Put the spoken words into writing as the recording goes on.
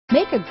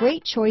Make a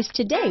great choice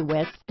today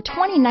with the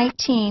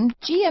 2019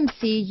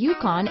 GMC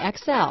Yukon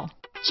XL.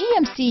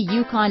 GMC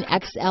Yukon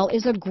XL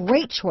is a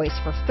great choice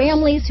for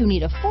families who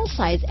need a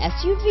full-size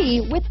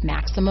SUV with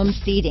maximum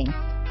seating.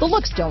 The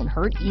looks don't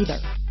hurt either.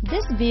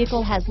 This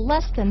vehicle has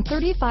less than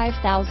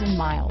 35,000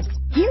 miles.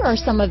 Here are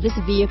some of this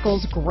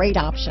vehicle's great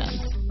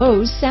options: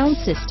 Bose sound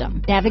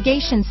system,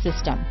 navigation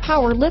system,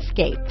 power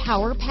liftgate,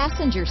 power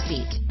passenger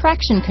seat,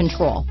 traction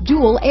control,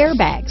 dual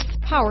airbags,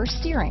 power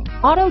steering,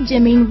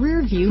 auto-dimming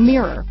rear view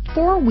mirror,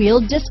 four-wheel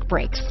disc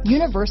brakes,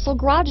 universal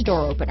garage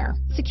door opener,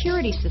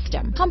 security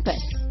system,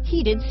 compass,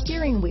 heated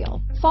steering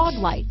wheel, fog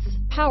lights,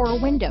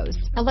 power windows,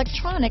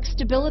 electronic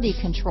stability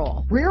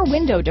control, rear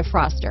window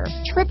defroster,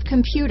 trip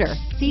computer,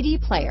 CD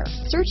player.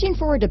 Searching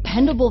for a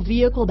dependable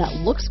vehicle that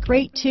looks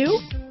great too?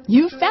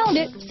 You found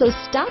it, so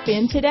stop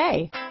in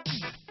today.